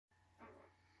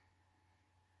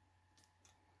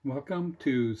Welcome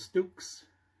to Stooks,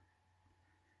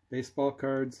 Baseball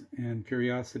Cards and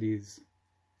Curiosities.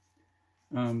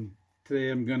 Today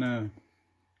I'm going to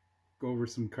go over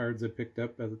some cards I picked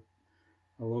up at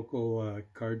a local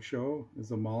card show. It's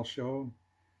a mall show.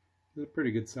 It's a pretty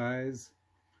good size,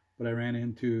 but I ran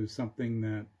into something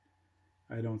that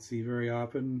I don't see very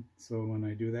often, so when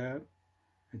I do that,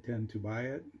 I tend to buy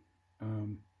it.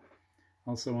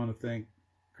 Also want to thank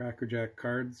Cracker Jack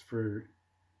Cards for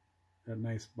that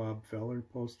nice Bob Feller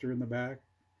poster in the back.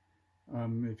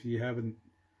 If you haven't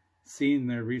seen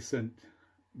their recent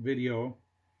video,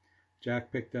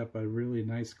 Jack picked up a really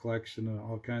nice collection of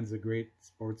all kinds of great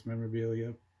sports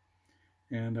memorabilia,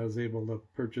 and I was able to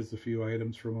purchase a few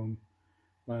items from him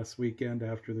last weekend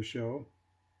after the show.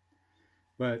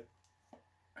 But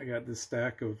I got this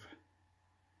stack of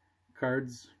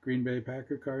cards, Green Bay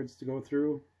Packer cards, to go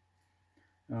through.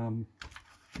 We'll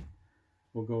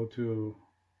go to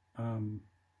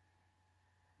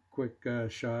quick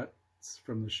shots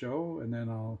from the show, and then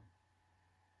I'll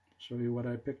show you what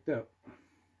I picked up.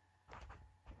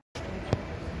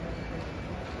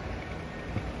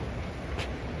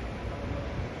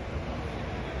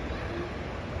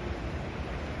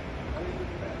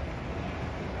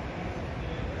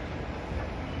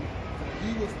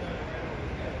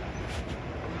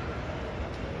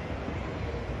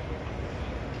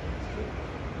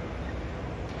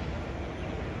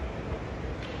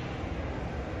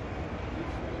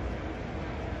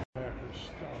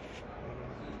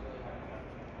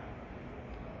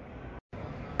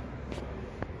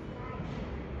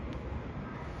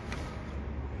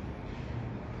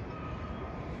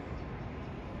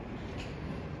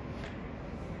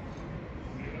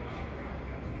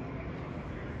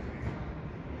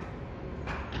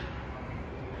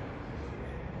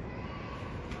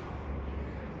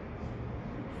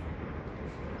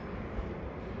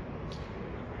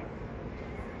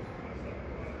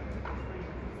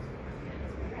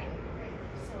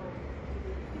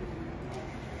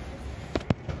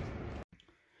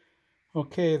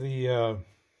 Okay, the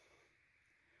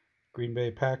Green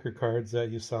Bay Packer cards that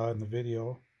you saw in the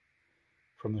video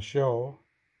from the show,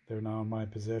 they're now in my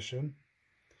possession,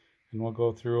 and we'll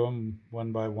go through them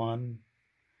one by one.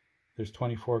 There's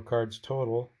 24 cards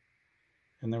total,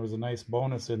 and there was a nice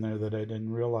bonus in there that I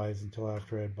didn't realize until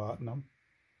after I had bought them.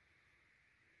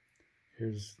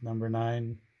 Here's number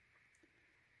 9,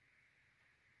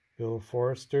 Bill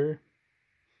Forrester.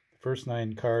 The first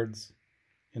 9 cards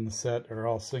in the set are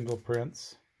all single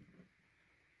prints,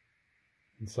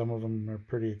 and some of them are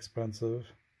pretty expensive.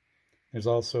 There's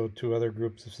also 2 other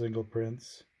groups of single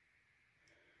prints.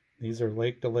 These are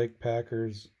Lake to Lake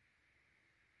Packers,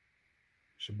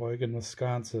 Sheboygan,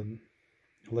 Wisconsin,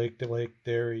 Lake to Lake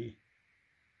Dairy.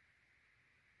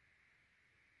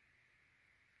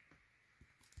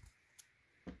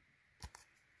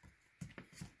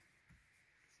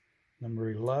 Number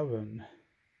 11,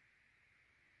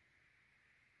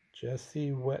 Jesse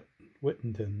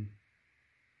Whittington.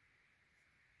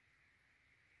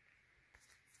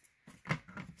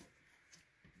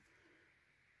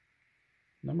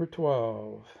 Number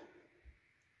 12,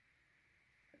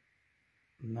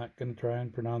 I'm not going to try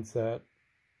and pronounce that.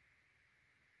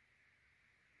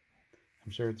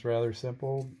 I'm sure it's rather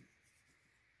simple,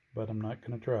 but I'm not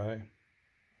going to try.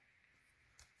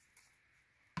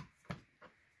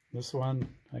 This one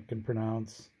I can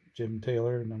pronounce, Jim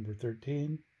Taylor, number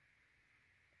 13.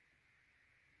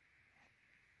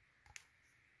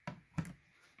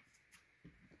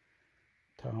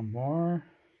 Tom Moore,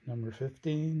 number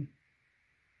 15.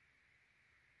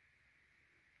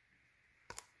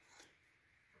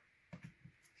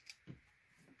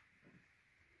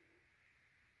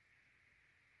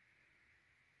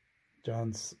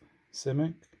 John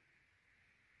Simic,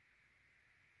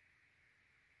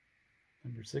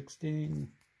 number 16.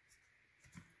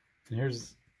 And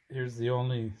here's the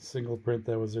only single print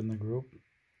that was in the group.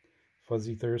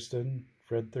 Fuzzy Thurston,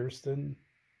 Fred Thurston.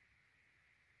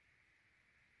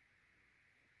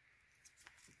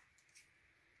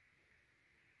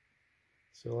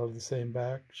 Still have the same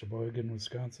back, Sheboygan,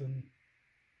 Wisconsin.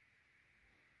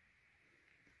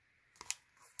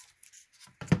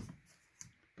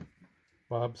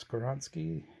 Bob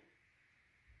Skoronski.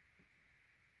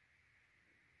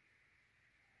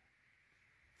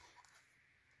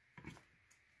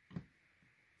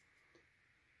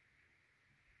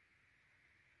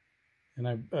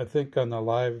 And I think on the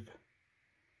live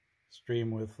stream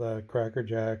with Cracker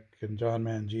Jack and John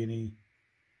Mangini,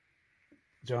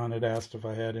 John had asked if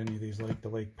I had any of these Lake to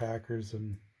Lake Packers,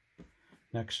 and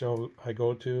next show I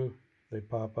go to, they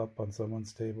pop up on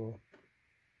someone's table.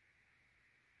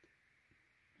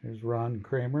 Here's Ron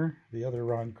Kramer, the other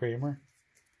Ron Kramer.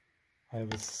 I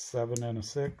have a 7 and a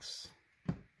 6.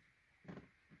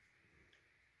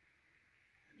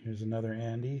 Here's another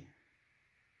Andy.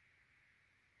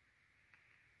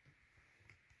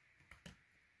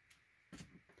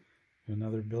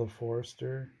 Another Bill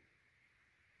Forrester.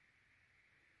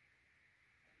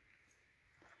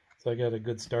 So I got a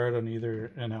good start on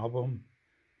either an album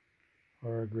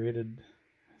or a graded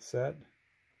set.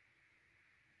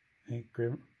 Hank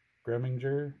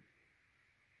Greminger.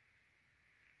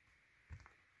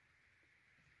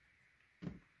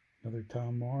 Another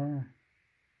Tom Moore.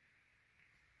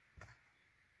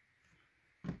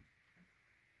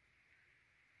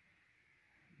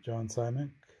 John Simic.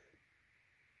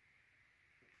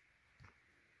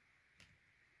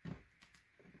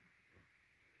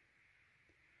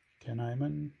 Ken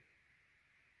Hyman.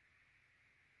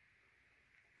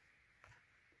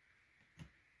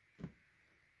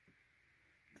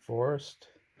 Forrest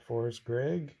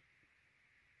Gregg.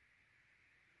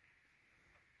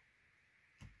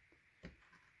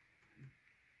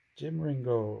 Jim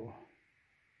Ringo.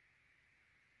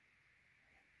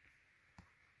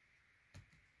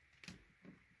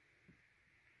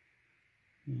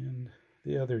 And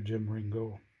the other Jim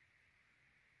Ringo.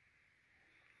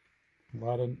 A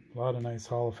lot of nice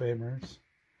Hall of Famers.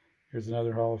 Here's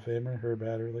another Hall of Famer, Herb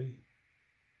Adderley.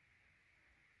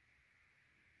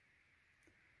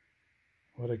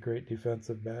 What a great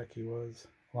defensive back he was,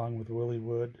 along with Willie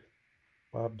Wood,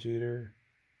 Bob Jeter,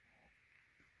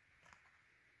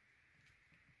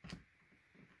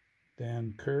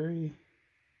 Dan Curry,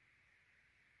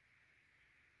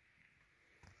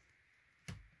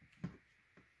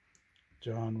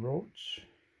 John Roach,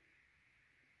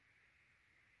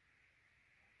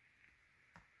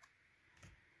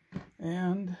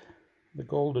 and the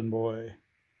Golden Boy,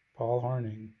 Paul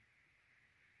Hornung.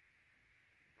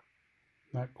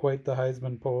 Not quite the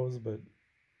Heisman pose, but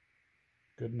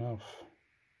good enough.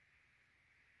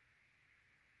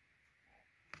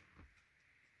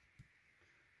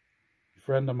 A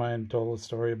friend of mine told a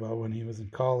story about when he was in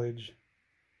college.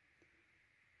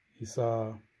 He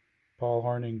saw Paul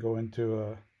Hornung go into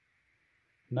a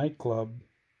nightclub,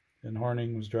 and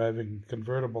Hornung was driving a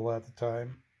convertible at the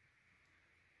time.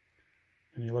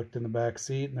 And he looked in the back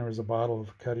seat, and there was a bottle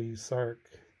of Cutty Sark.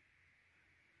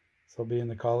 So being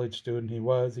the college student he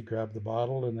was, he grabbed the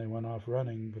bottle and they went off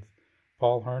running with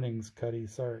Paul Hornung's Cutty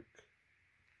Sark.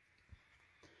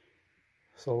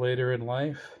 So later in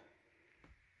life,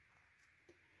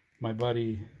 my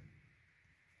buddy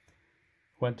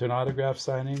went to an autograph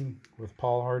signing with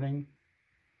Paul Hornung,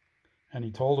 and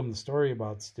he told him the story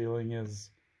about stealing his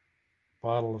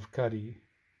bottle of Cutty.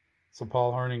 So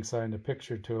Paul Hornung signed a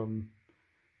picture to him,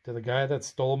 to the guy that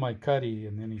stole my Cutty,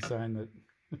 and then he signed it.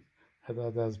 I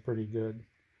thought that was pretty good.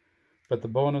 But the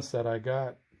bonus that I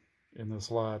got in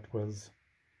this lot was,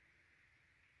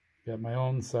 got my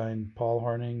own signed Paul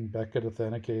Hornung, Beckett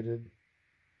authenticated.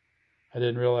 I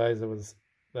didn't realize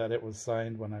that it was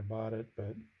signed when I bought it,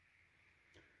 but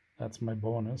that's my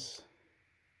bonus.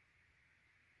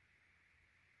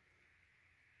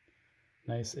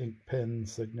 Nice ink pen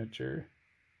signature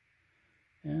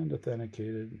and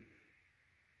authenticated.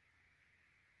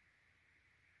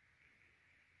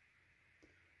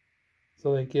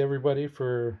 So thank you everybody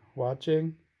for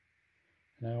watching,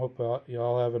 and I hope you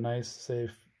all have a nice,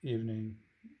 safe evening.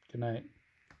 Good night.